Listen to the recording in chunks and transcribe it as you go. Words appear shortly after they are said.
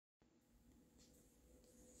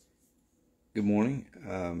Good morning.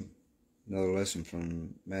 Another lesson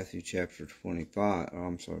from Matthew chapter 25.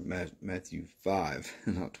 Matthew 5,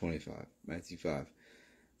 not 25. Matthew 5,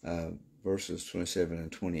 verses 27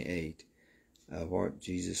 and 28. What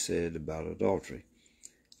Jesus said about adultery.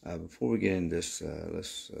 Before we get into this,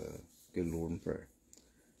 let's go to the Lord in prayer.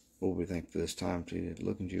 Lord, we thank you for this time to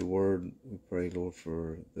look into your word. We pray, Lord,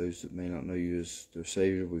 for those that may not know you as their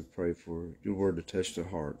Savior. We pray for your word to touch their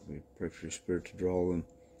heart. We pray for your Spirit to draw them.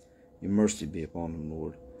 Your mercy be upon them,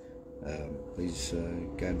 Lord. Please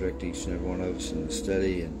guide and direct each and every one of us in the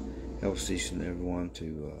study and help us each and every one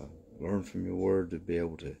to learn from your word, to be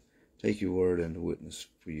able to take your word and to witness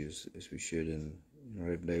for you as we should in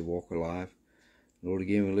our everyday walk of life. Lord,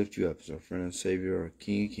 again, we lift you up as our friend and Savior, our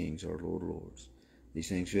King of Kings, our Lord of Lords. These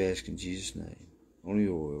things we ask in Jesus' name. Only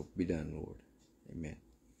your will be done, Lord. Amen.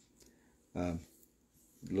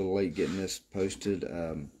 A little late getting this posted.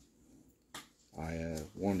 I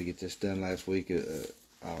wanted to get this done last week.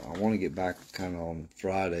 I want to get back kind of on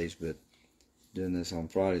Fridays, but doing this on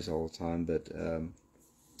Fridays all the time. But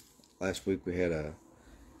last week we had a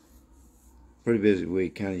pretty busy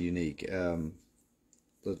week, kind of unique.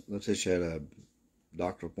 Let's just had a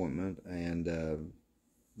doctor appointment, and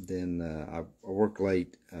then I worked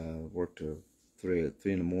late. Worked till 3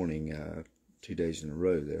 in the morning, 2 days in a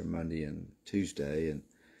row there, Monday and Tuesday, and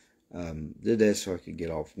did that so I could get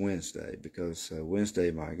off Wednesday, because Wednesday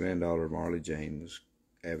my granddaughter Marley Jane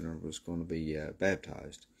Abner was going to be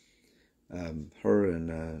baptized. Her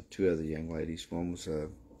and two other young ladies. One was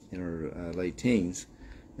in her late teens,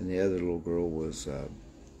 and the other little girl was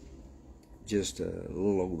just a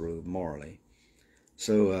little older than Marley.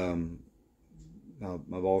 So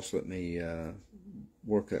my boss let me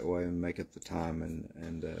work that way and make up the time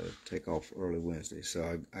and take off early Wednesday.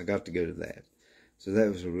 So I got to go to that. So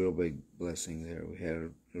that was a real big blessing there. We had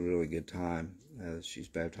a really good time. She's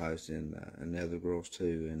baptized in and the other girls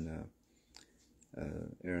too, in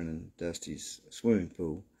Aaron and Dusty's swimming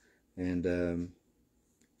pool. And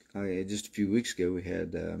just a few weeks ago we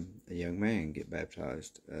had a young man get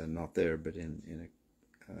baptized, not there, but in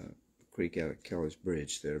a creek out at Kelly's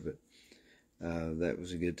Bridge there. But that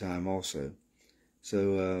was a good time also.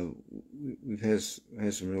 So we've had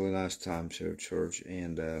some really nice times here at church,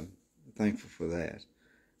 and thankful for that.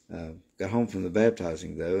 Got home from the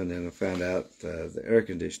baptizing though, and then I found out the air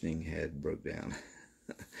conditioning had broke down.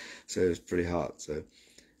 So it was pretty hot. So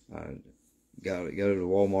I go to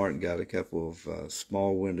Walmart and got a couple of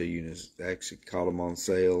small window units. Actually caught them on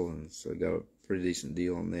sale, and so I got a pretty decent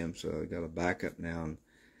deal on them. So I got a backup now. And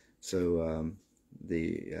so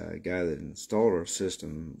the guy that installed our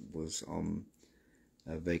system was on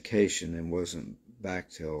vacation and wasn't back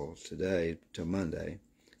till Monday.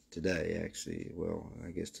 Today, actually. Well,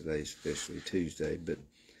 I guess today's officially Tuesday, but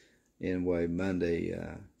anyway, Monday,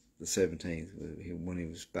 the 17th, when he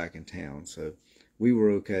was back in town. So we were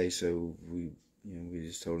okay. So we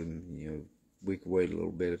just told him, we could wait a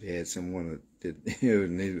little bit if he had someone that did,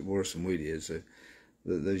 needed it worse than we did. So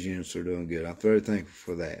those units are doing good. I'm very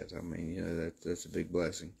thankful for that. I mean, that's a big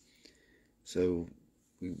blessing. So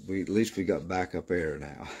we at least we got backup air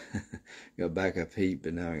now. Got backup heat,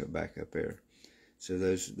 but now I got backup air. So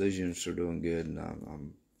those units are doing good, and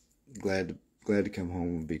I'm glad to come home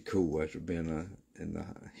and be cool after being in the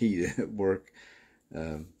heat at work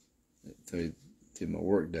through my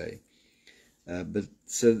work day. But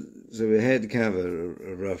so we had kind of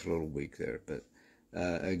a rough little week there, but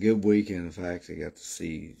a good week. And in fact, I got to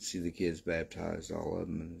see the kids baptized, all of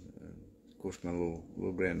them, and of course my little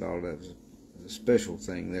granddaughter. That was a special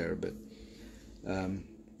thing there. But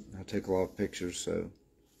I took a lot of pictures, so.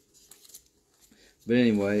 But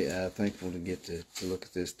anyway, thankful to get to look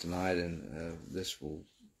at this tonight, and this will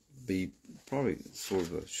be probably sort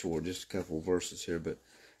of a short, just a couple of verses here, but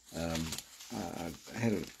I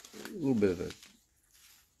had a little bit of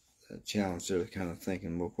a challenge there, kind of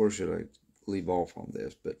thinking, well, where should I leave off on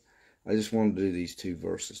this? But I just wanted to do these two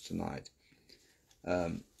verses tonight.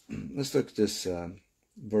 Let's look at this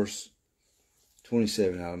verse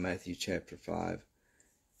 27 out of Matthew chapter 5.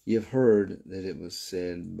 "You have heard that it was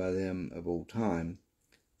said by them of old time,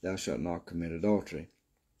 thou shalt not commit adultery,"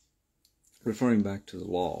 referring back to the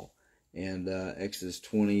law. And Exodus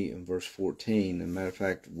 20 and verse 14, as a matter of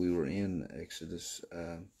fact, we were in Exodus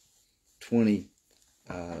 20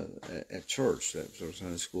 at church. That was our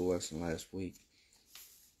Sunday school lesson last week.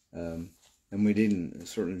 And we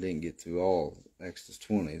certainly didn't get through all Exodus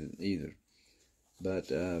 20 either. But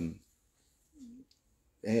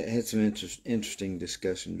had some interesting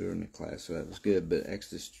discussion during the class, so that was good. But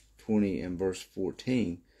Exodus 20 and verse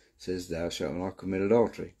 14 says, "Thou shalt not commit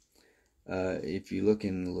adultery." If you look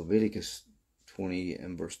in Leviticus 20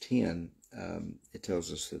 and verse 10, it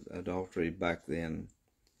tells us that adultery back then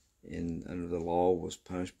under the law was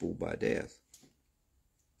punishable by death.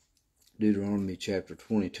 Deuteronomy chapter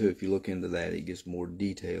 22, if you look into that, it gives more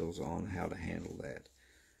details on how to handle that,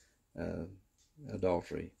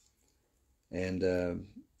 adultery. And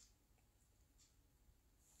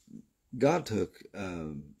God took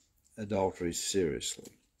adultery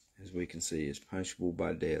seriously, as we can see. It's punishable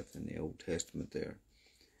by death in the Old Testament there.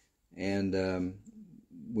 And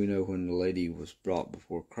we know when the lady was brought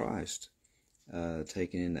before Christ,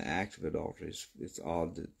 taken in the act of adultery, it's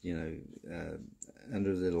odd that,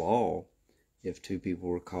 under the law, if two people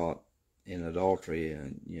were caught in adultery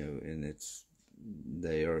and, and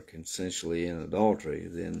they are consensually in adultery,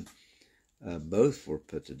 then both were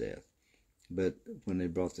put to death. But when they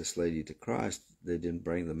brought this lady to Christ, they didn't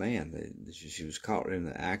bring the man. She was caught in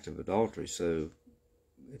the act of adultery. So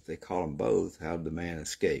if they caught them both, how did the man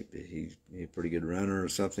escape? Is he a pretty good runner or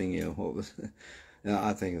something? What was?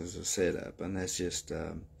 I think it was a setup, and that's just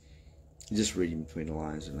reading between the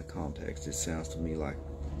lines in the context. It sounds to me like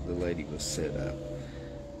the lady was set up,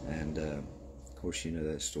 and of course you know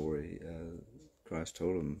that story. Christ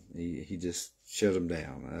told him, he just shut him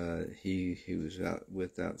down. He was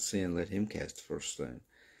without sin, let him cast the first stone,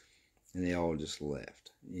 and they all just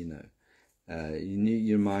left.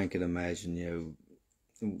 Your mind can imagine,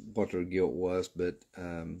 what their guilt was, but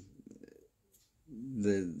none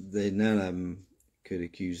of them could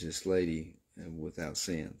accuse this lady without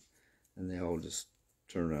sin, and they all just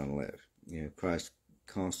turned around and left. Christ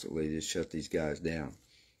constantly just shut these guys down.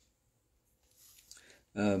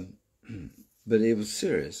 But it was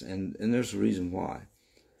serious, and there's a reason why.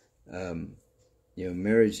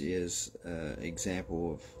 Marriage is an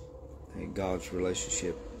example of God's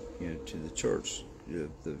relationship, to the church.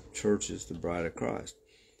 The church is the bride of Christ,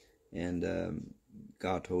 and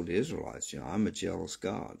God told the Israelites, I'm a jealous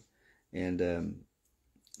God, and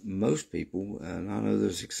most people, and I know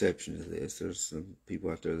there's exceptions to this. There's some people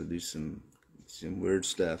out there that do some weird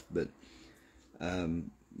stuff, but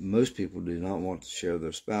most people do not want to share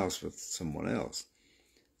their spouse with someone else.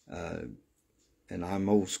 And I'm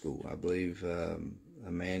old school. I believe a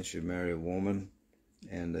man should marry a woman,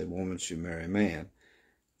 and a woman should marry a man.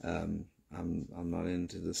 I'm not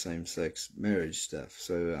into the same-sex marriage stuff.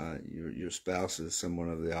 So your spouse is someone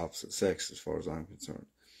of the opposite sex, as far as I'm concerned.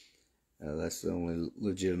 That's the only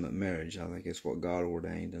legitimate marriage. I think it's what God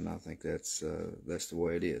ordained, and I think that's the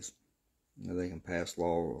way it is. They can pass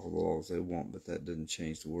laws they want, but that doesn't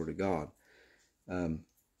change the Word of God.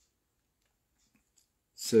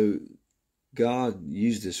 So God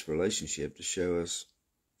used this relationship to show us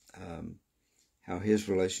how His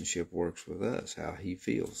relationship works with us, how He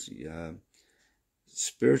feels.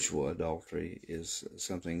 Spiritual adultery is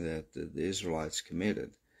something that the Israelites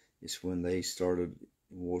committed. It's when they started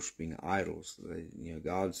worshiping idols.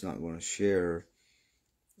 God's not going to share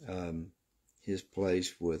His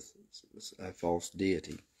place with a false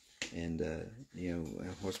deity, and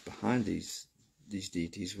what's behind these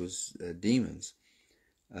deities was demons.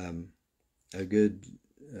 A good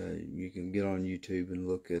you can get on YouTube and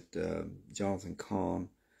look at Jonathan Cahn,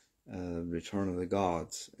 Return of the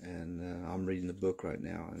Gods, and I'm reading the book right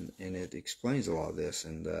now, and it explains a lot of this,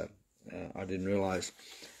 and I didn't realize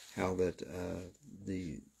how that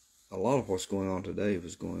a lot of what's going on today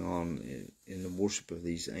was going on in the worship of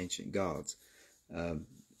these ancient gods.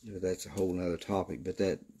 That's a whole other topic, but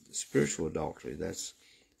that spiritual adultery, that's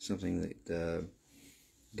something that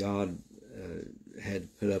God had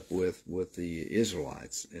put up with the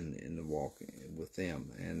Israelites in the walk with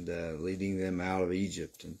them, and leading them out of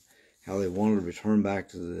Egypt, and how they wanted to return back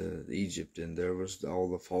to Egypt, and there was all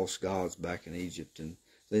the false gods back in Egypt, and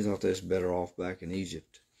they thought they was better off back in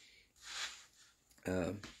Egypt.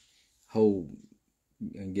 And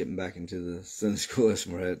getting back into the Sunday school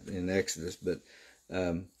lesson we're at in Exodus, but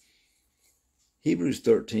Hebrews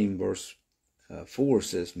 13 verse 4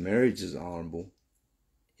 says, marriage is honorable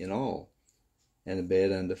in all, and the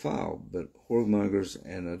bed undefiled, but whoremongers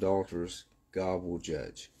and adulterers God will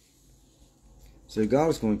judge. So God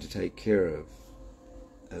is going to take care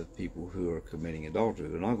of people who are committing adultery.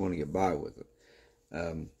 They're not going to get by with it.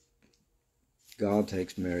 God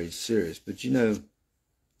takes marriage serious, but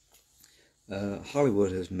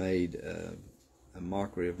Hollywood has made a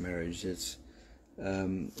mockery of marriage. It's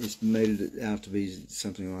made it out to be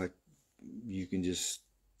something like you can just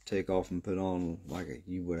take off and put on like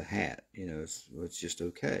you would a hat. It's just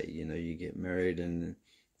okay. You get married, and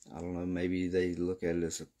I don't know, maybe they look at it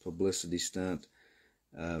as a publicity stunt.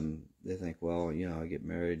 They think, well, I get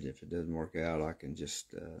married. If it doesn't work out, I can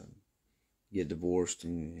just get divorced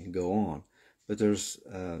and go on. But there's,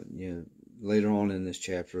 later on in this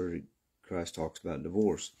chapter, Christ talks about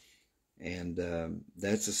divorce, and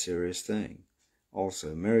that's a serious thing.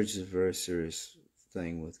 Also, marriage is a very serious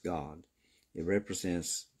thing with God. It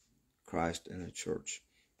represents Christ and the church.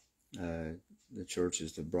 The church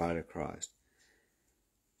is the bride of Christ.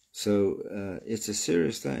 So it's a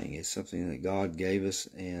serious thing. It's something that God gave us,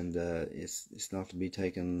 and it's not to be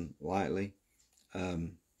taken lightly.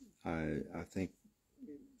 I think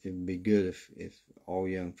it would be good if all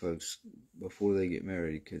young folks, before they get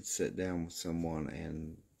married, could sit down with someone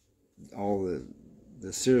and all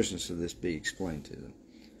the seriousness of this be explained to them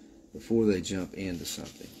before they jump into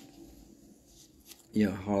something. You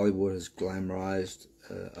know, Hollywood has glamorized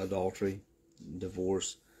adultery,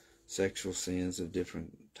 divorce, sexual sins of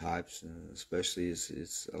different types, especially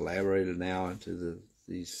it's elaborated now into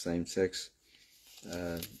these same-sex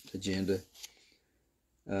agenda.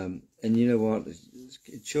 And you know what?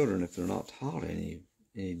 Children, if they're not taught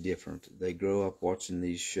any different, they grow up watching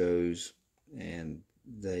these shows, and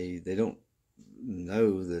they don't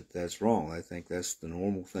know that that's wrong. They think that's the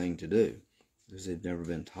normal thing to do because they've never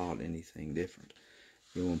been taught anything different.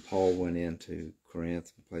 You know, when Paul went into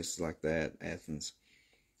Corinth and places like that, Athens,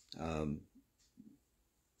 I'm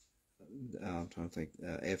trying to think,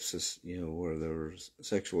 Ephesus, you know, where there was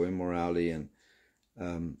sexual immorality, and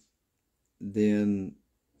then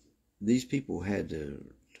these people had to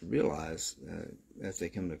realize as they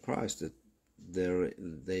come to Christ that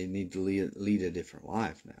they need to lead a different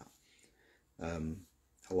life now.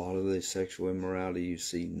 A lot of the sexual immorality you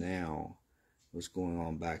see now was going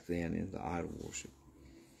on back then in the idol worship.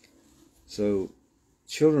 So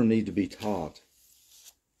children need to be taught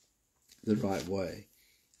the right way,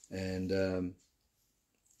 and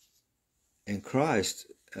Christ,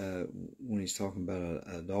 when he's talking about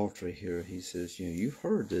adultery here, he says, you know, you've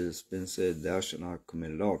heard that it's been said, thou shalt not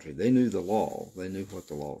commit adultery. They knew the law. They knew what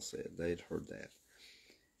the law said. They had heard that.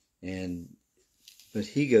 But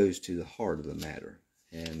he goes to the heart of the matter,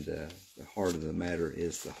 and the heart of the matter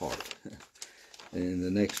is the heart. And in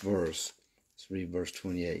the next verse, let's read verse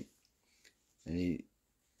 28. And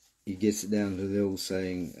he gets it down to the old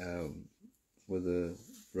saying, where the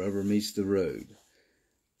rubber meets the road.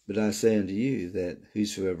 But I say unto you that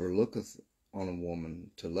whosoever looketh on a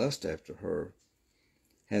woman to lust after her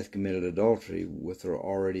hath committed adultery with her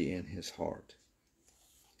already in his heart.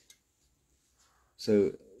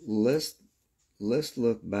 So let's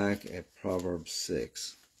look back at Proverbs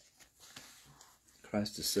 6.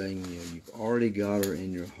 Christ is saying, you know, you've already got her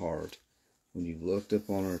in your heart when you've looked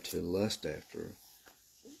upon her to lust after her,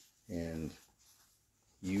 and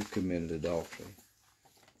you've committed adultery.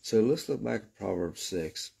 So let's look back at Proverbs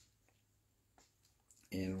 6,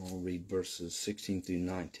 and we'll read verses 16 through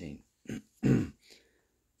 19. Kind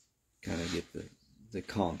of get the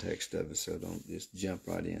context of it, so don't just jump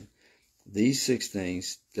right in. These 6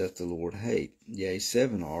 things doth the Lord hate, yea,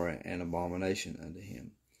 7 are an abomination unto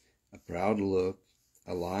him: a proud look,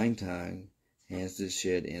 a lying tongue, hands that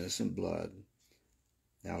shed innocent blood.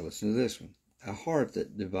 Now listen to this one: a heart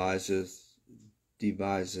that deviseth,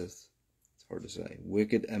 it's hard to say,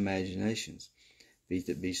 wicked imaginations, feet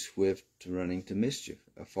that be swift to running to mischief,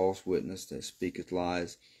 a false witness that speaketh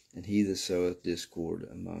lies, and he that soweth discord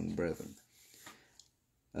among brethren.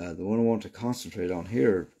 The one I want to concentrate on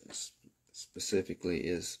here specifically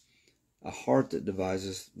is a heart that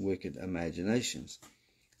devises wicked imaginations.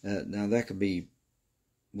 Now that could be,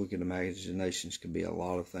 wicked imaginations could be a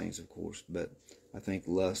lot of things, of course, but I think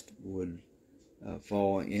lust would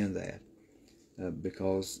fall in that,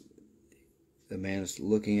 because the man is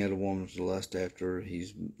looking at a woman to lust after her.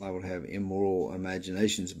 He's liable to have immoral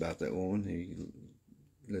imaginations about that woman. You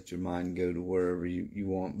let your mind go to wherever you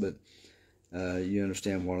want, but you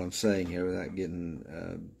understand what I'm saying here without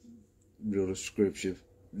getting real descriptive.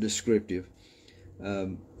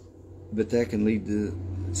 But that can lead to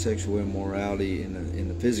sexual immorality in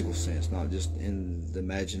the physical sense, not just in the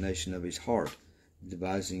imagination of his heart,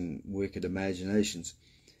 devising wicked imaginations.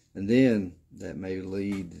 And then that may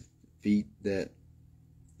lead feet that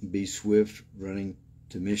be swift running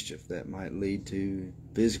to mischief. That might lead to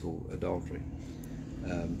physical adultery.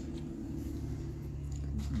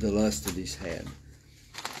 The lust that he's had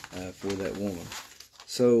for that woman.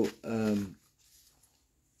 So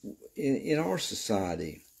in our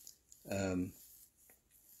society,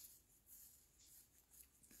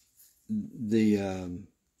 the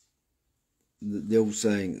old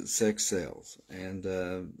saying, sex sells,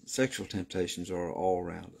 and sexual temptations are all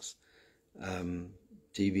around us.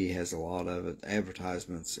 TV has a lot of it,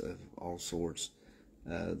 advertisements of all sorts.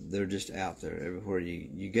 They're just out there everywhere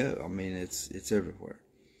you go. I mean, it's everywhere.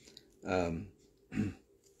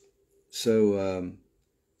 So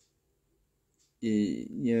you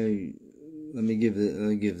know, let me give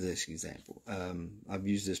this example. I've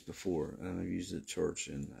used this before, and I've used it at church,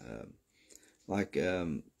 and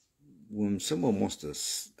when someone wants to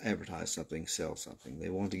advertise something, sell something, they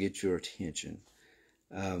want to get your attention.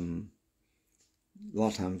 A lot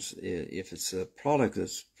of times, if it's a product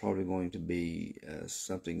that's probably going to be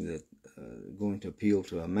something that going to appeal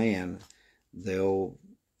to a man, they'll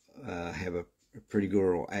have a pretty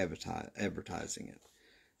girl advertising it.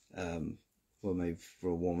 Well, maybe for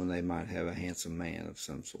a woman, they might have a handsome man of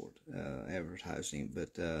some sort advertising.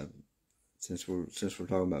 But since we're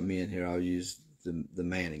talking about men here, I'll use the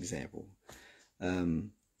man example.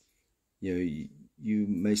 You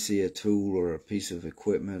may see a tool or a piece of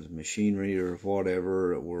equipment, machinery or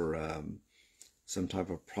whatever, or some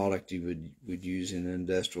type of product you would use in an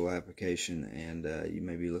industrial application, and you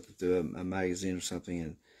may be looking through a magazine or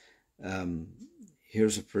something, and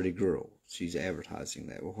here's a pretty girl. She's advertising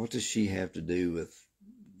that. Well, what does she have to do with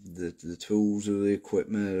the tools or the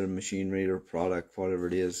equipment or machinery or product, whatever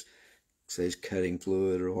it is, say it's cutting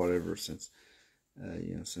fluid or whatever, since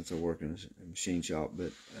I work in a machine shop,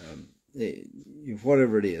 but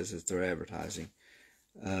whatever it is that they're advertising,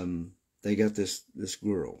 they got this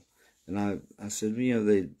girl, and I said,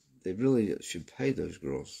 they really should pay those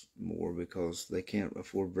girls more, because they can't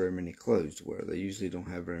afford very many clothes to wear. They usually don't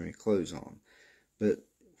have very many clothes on. But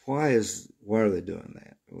why are they doing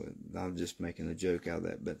that? I'm just making a joke out of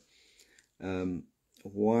that, but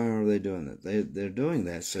why are they doing that? They're doing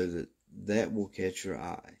that so that will catch your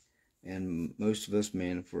eye. And most of us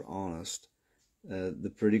men, if we're honest,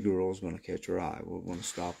 the pretty girl is going to catch our eye. We're going to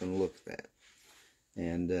stop and look at that.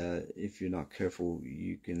 And if you're not careful,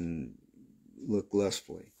 you can look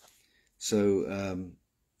lustfully. So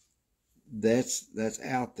that's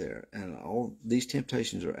out there, and all these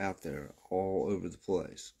temptations are out there all over the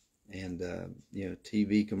place. And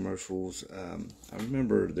TV commercials. I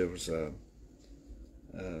remember there was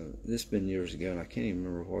this has been years ago, and I can't even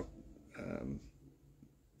remember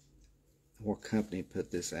what company put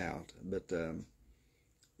this out, but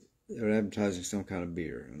they were advertising some kind of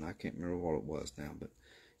beer, and I can't remember what it was now. But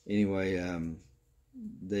anyway,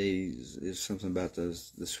 it's something about the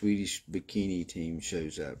Swedish bikini team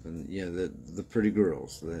shows up, and the pretty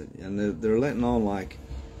girls, and they're letting on like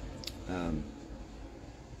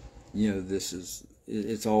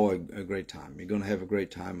it's all a great time. You're going to have a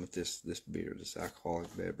great time with this beer, this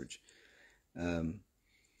alcoholic beverage.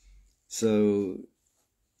 So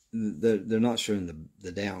they're not showing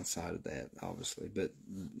the downside of that, obviously, but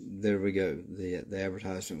there we go, the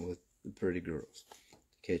advertisement with the pretty girls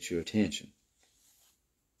to catch your attention.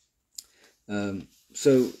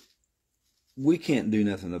 So we can't do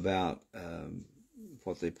nothing about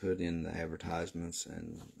what they put in the advertisements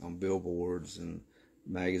and on billboards and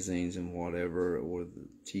magazines and whatever, or the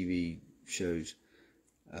TV shows.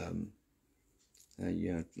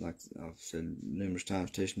 Like I've said numerous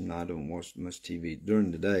times, Tish and I don't watch much TV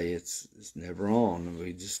during the day. It's never on, and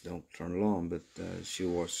we just don't turn it on. But she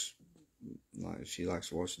likes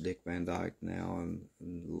to watch Dick Van Dyke now, and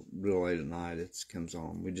real late at night it comes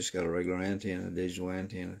on. We just got a regular antenna, digital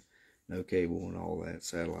antenna, no cable and all that,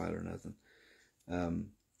 satellite or nothing,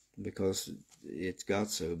 because it's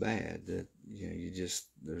got so bad that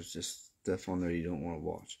there's just stuff on there you don't want to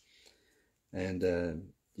watch, and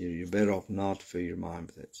you're better off not to fill your mind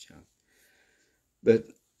with that junk. But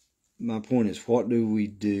my point is, what do we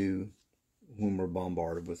do when we're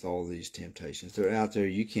bombarded with all these temptations? They're out there.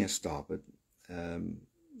 You can't stop it.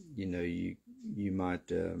 You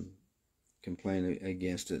might complain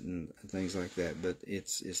against it and things like that, but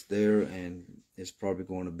it's there, and it's probably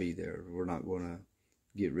going to be there. We're not going to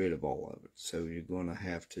get rid of all of it, so you're going to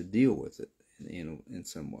have to deal with it in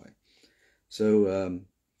some way.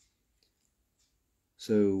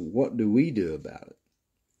 So what do we do about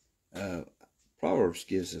it? Proverbs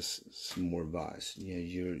gives us some more advice.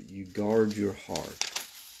 You guard your heart.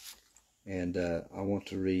 And I want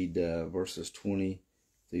to read verses 20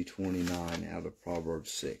 through 29 out of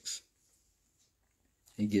Proverbs 6.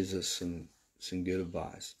 He gives us some good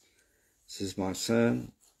advice. It says, "My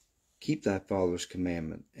son, keep thy father's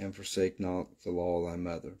commandment, and forsake not the law of thy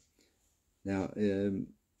mother." Now,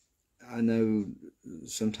 I know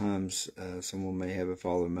sometimes someone may have a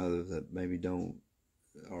father and mother that maybe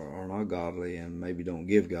are not godly, and maybe don't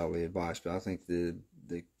give godly advice, but I think the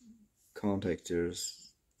context here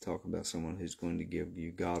is talking about someone who's going to give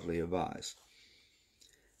you godly advice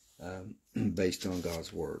based on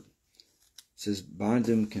God's word. It says, "Bind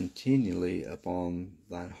them continually upon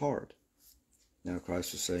thine heart." Now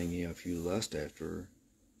Christ is saying, if you lust after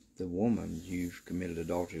the woman, you've committed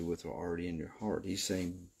adultery with her already in your heart. He's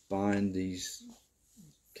saying, bind these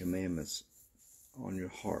commandments on your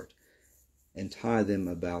heart, and tie them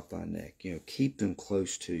about thy neck. Keep them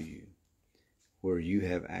close to you, where you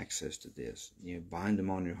have access to this. Bind them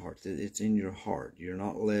on your heart. It's in your heart. You're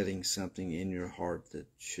not letting something in your heart that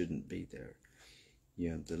shouldn't be there.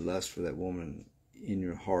 The lust for that woman in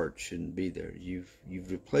your heart shouldn't be there. You've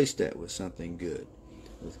replaced that with something good,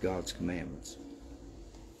 with God's commandments.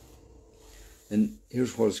 And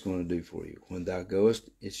here's what it's going to do for you. When thou goest,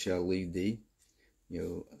 it shall lead thee.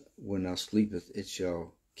 When thou sleepest, it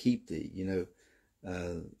shall keep thee.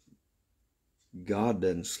 God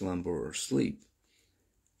doesn't slumber or sleep.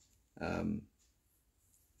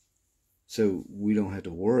 So we don't have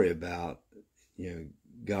to worry about,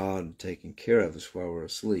 God taking care of us while we're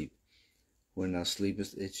asleep. When thou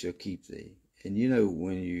sleepest, it shall keep thee. And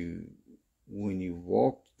when you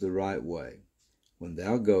walk the right way, when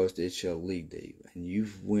thou goest, it shall lead thee. And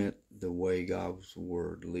you've went the way God's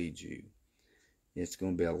word leads you. It's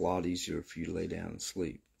going to be a lot easier for you to lay down and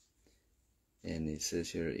sleep. And it says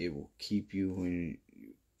here, it will keep you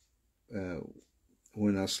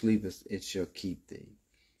when thou sleepest, it shall keep thee.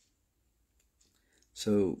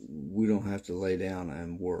 So we don't have to lay down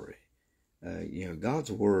and worry.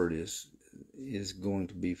 God's word is going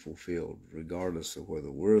to be fulfilled, regardless of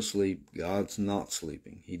whether we're asleep. God's not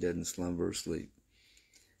sleeping. He doesn't slumber or sleep.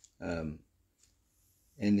 And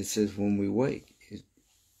it says, when we wake,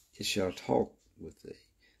 it shall talk with thee.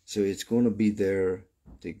 So it's going to be there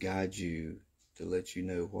to guide you, to let you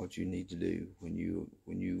know what you need to do when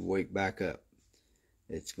you wake back up.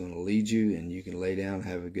 It's going to lead you, and you can lay down and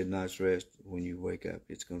have a good night's rest when you wake up.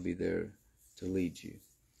 It's going to be there to lead you.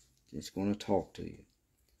 It's going to talk to you.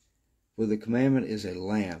 For the commandment is a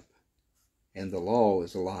lamp, and the law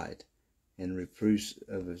is a light, and reproofs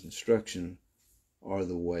of his instruction are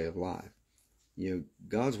the way of life.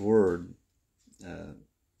 God's word,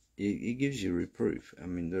 it gives you reproof. I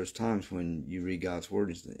mean, there's times when you read God's word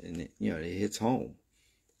and it hits home.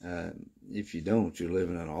 If you don't, you're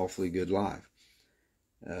living an awfully good life.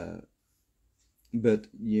 But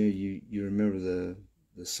you remember the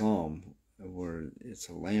Psalm where it's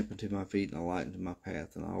a lamp unto my feet and a light unto my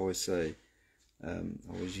path. And I always say, I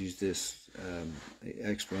always use this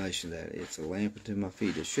explanation that it's a lamp unto my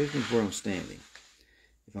feet. It shows me where I'm standing.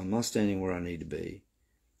 If I'm not standing where I need to be,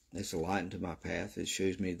 it's a light unto my path. It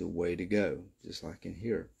shows me the way to go, just like in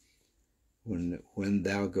here. When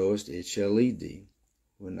thou goest, it shall lead thee.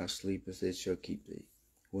 When thou sleepest, it shall keep thee.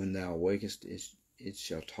 When thou awakest, it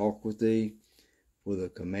shall talk with thee. For the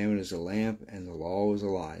commandment is a lamp, and the law is a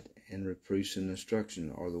light, and reproofs and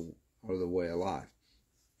instruction are the way of life.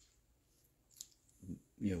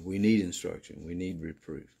 We need instruction. We need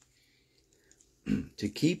reproof. To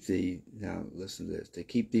keep thee, now listen to this, to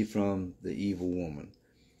keep thee from the evil woman,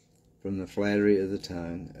 from the flattery of the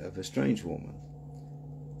tongue of a strange woman.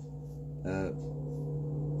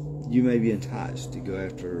 You may be enticed to go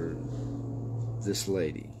after this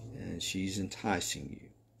lady, and she's enticing you.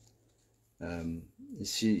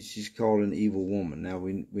 She's called an evil woman. Now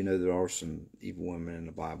we know there are some evil women in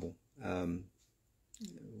the Bible.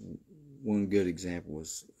 One good example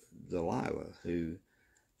was Delilah, who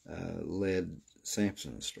led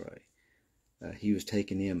Samson astray. He was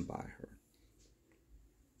taken in by her.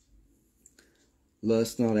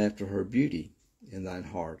 Lust not after her beauty in thine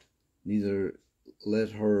heart, neither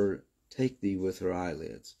let her take thee with her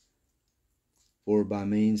eyelids. For by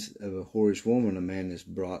means of a whorish woman a man is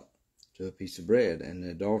brought to a piece of bread, and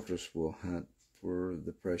the adulteress will hunt for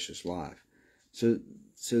the precious life. So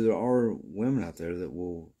there are women out there that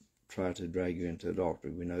will try to drag you into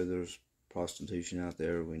adultery. We know there's prostitution out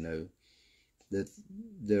there. We know that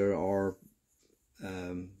there are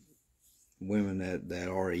women that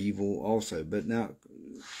are evil also. But now,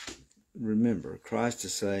 remember, Christ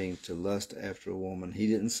is saying to lust after a woman. He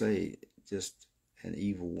didn't say just an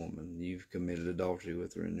evil woman. You've committed adultery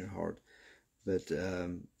with her in your heart. But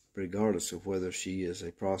regardless of whether she is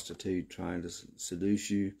a prostitute trying to seduce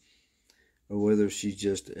you, or whether she's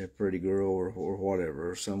just a pretty girl or whatever,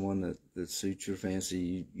 or someone that suits your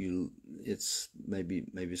fancy, it's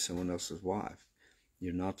maybe someone else's wife.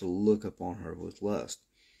 You're not to look upon her with lust.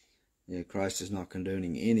 Christ is not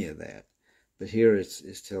condoning any of that. But here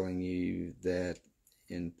it's telling you that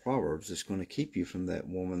in Proverbs, it's going to keep you from that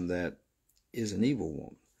woman that is an evil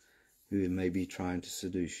woman, who may be trying to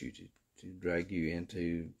seduce you, to drag you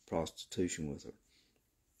into prostitution with her.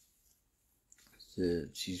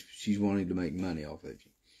 She's wanting to make money off of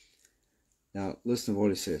you. Now, listen to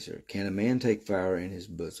what it says here. Can a man take fire in his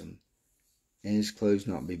bosom, and his clothes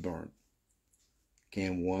not be burnt?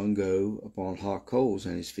 Can one go upon hot coals,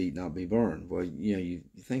 and his feet not be burned? Well, you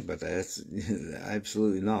think about that. That's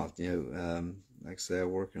absolutely not. Like I say, I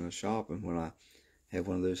work in a shop, and when I have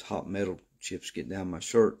one of those hot metal chips get down my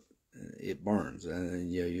shirt, it burns.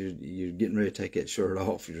 And you're getting ready to take that shirt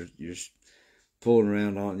off. You're pulling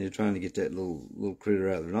around on it, and you're trying to get that little critter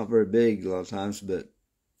out. They're not very big a lot of times, but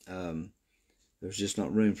there's just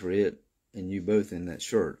not room for it and you both in that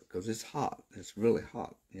shirt, because it's hot. It's really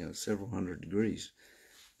hot, several hundred degrees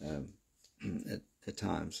at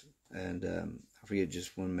times. And I forget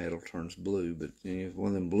just when metal turns blue, but if one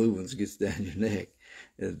of them blue ones gets down your neck,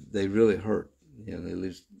 they really hurt. They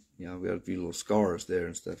leave, I've got a few little scars there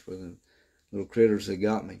and stuff with them little critters that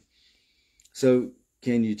got me. So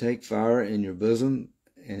can you take fire in your bosom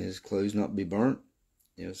and his clothes not be burnt?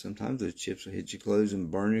 Sometimes those chips will hit your clothes and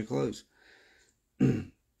burn your clothes.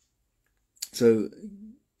 So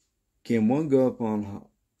can one go upon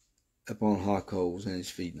hot coals and his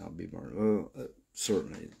feet not be burned? Well,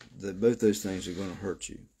 certainly. Both those things are going to hurt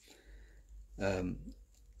you.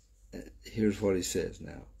 Here's what he says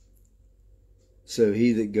now. So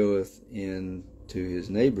he that goeth in to his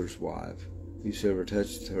neighbor's wife, whosoever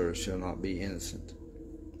toucheth her shall not be innocent.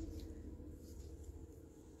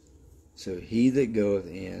 So he that goeth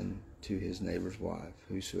in to his neighbor's wife,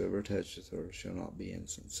 whosoever toucheth her shall not be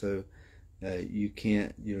innocent. So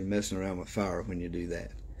you're messing around with fire when you do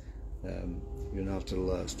that. You're not to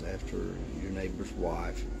lust after your neighbor's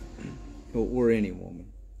wife, or any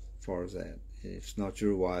woman, as far as that. If it's not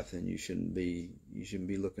your wife, then you shouldn't be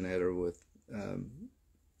looking at her with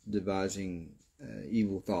devising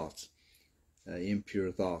evil thoughts,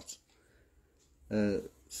 impure thoughts.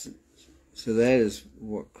 So that is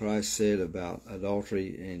what Christ said about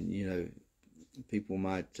adultery. And people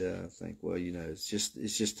might think, well, it's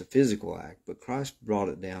just a physical act, but Christ brought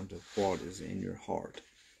it down to what is in your heart.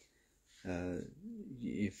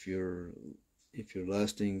 If you're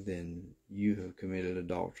lusting, then you have committed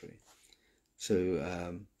adultery.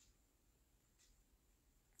 So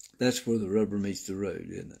that's where the rubber meets the road,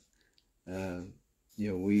 isn't it?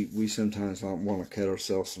 We sometimes want to cut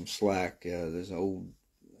ourselves some slack. There's an old,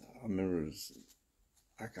 I remember,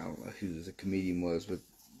 I don't know who the comedian was, but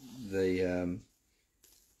they,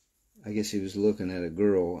 I guess he was looking at a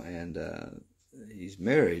girl, and he's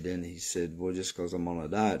married, and he said, well, just because I'm on a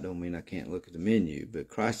diet don't mean I can't look at the menu. But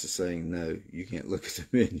Christ is saying, no, you can't look at the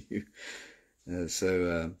menu.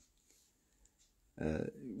 So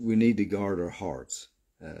we need to guard our hearts.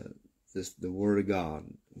 The Word of God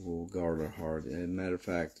will guard our heart. And as a matter of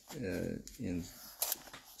fact, in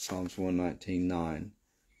Psalms 119:9,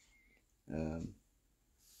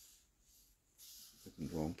 looking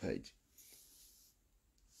the wrong page.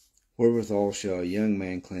 Wherewithal shall a young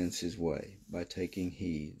man cleanse his way? By taking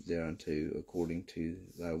heed thereunto according to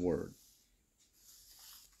thy word.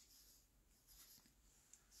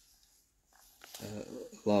 A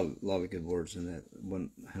lot of good words in that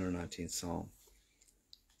 119th Psalm.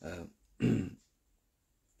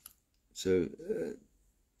 So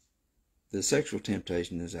the sexual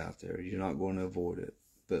temptation is out there. You're not going to avoid it,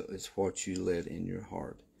 but it's what you let in your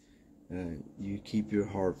heart. You keep your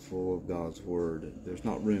heart full of God's Word. There's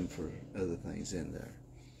not room for other things in there.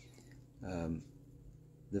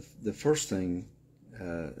 The first thing,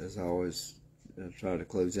 as I always try to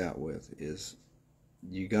close out with, is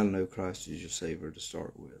you got to know Christ as your Savior to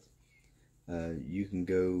start with. You can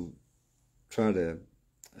go try to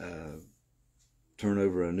turn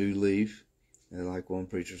over a new leaf. And like one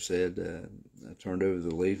preacher said, I turned over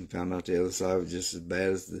the leaf and found out the other side was just as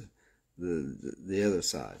bad as the other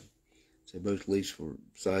side. So both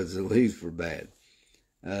sides of the leaves were bad.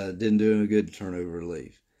 Didn't do any good to turn over a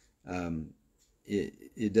leaf.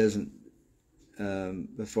 It doesn't,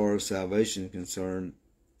 as far as salvation is concerned,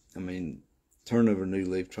 turn over a new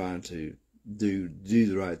leaf trying to do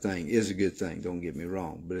the right thing is a good thing, don't get me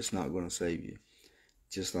wrong, but it's not going to save you.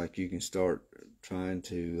 Just like you can start trying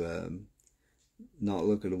to not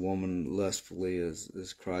look at a woman lustfully,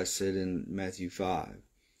 as Christ said in Matthew 5.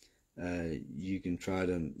 You can try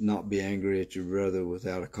to not be angry at your brother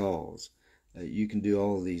without a cause. You can do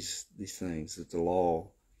all these things that the law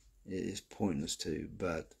is pointing us to,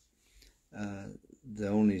 but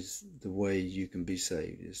the way you can be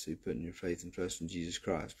saved is through putting your faith and trust in Jesus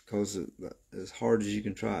Christ. Because as hard as you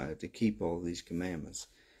can try to keep all these commandments,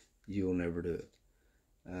 you will never do it.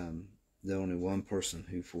 The only one person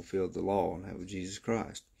who fulfilled the law, and that was Jesus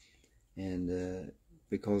Christ. And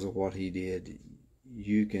because of what he did,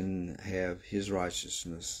 you can have his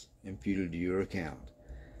righteousness imputed to your account.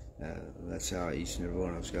 That's how each and every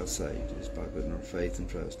one of us got saved, is by putting our faith and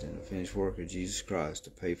trust in the finished work of Jesus Christ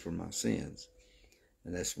to pay for my sins.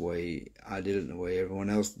 And that's the way I did it, and the way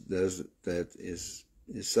everyone else does it that is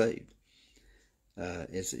saved.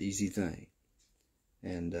 It's an easy thing.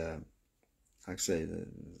 And like I say,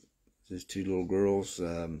 There's two little girls.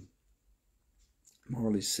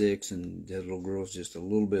 Marley's 6, and the other little girl's just a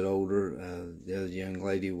little bit older. The other young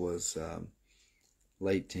lady was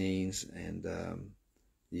late teens, and the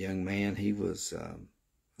young man, he was, I don't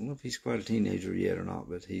know if he's quite a teenager yet or not,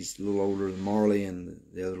 but he's a little older than Marley and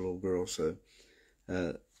the other little girl, so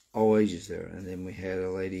all ages there. And then we had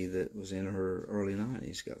a lady that was in her early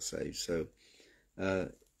 90s got saved. So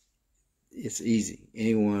it's easy.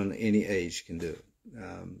 Anyone, any age can do it.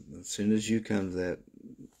 As soon as you come to that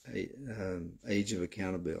age of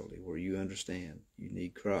accountability where you understand you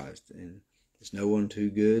need Christ, and there's no one too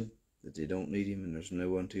good that they don't need him, and there's no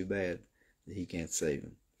one too bad that he can't save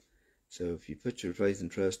them. So if you put your faith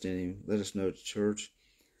and trust in him, let us know at the church,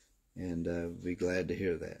 and we'll be glad to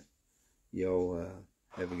hear that. Y'all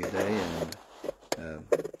have a good day, and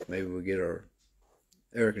maybe we'll get our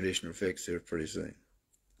air conditioner fixed here pretty soon.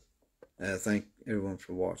 Thank everyone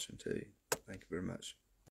for watching too. Thank you very much.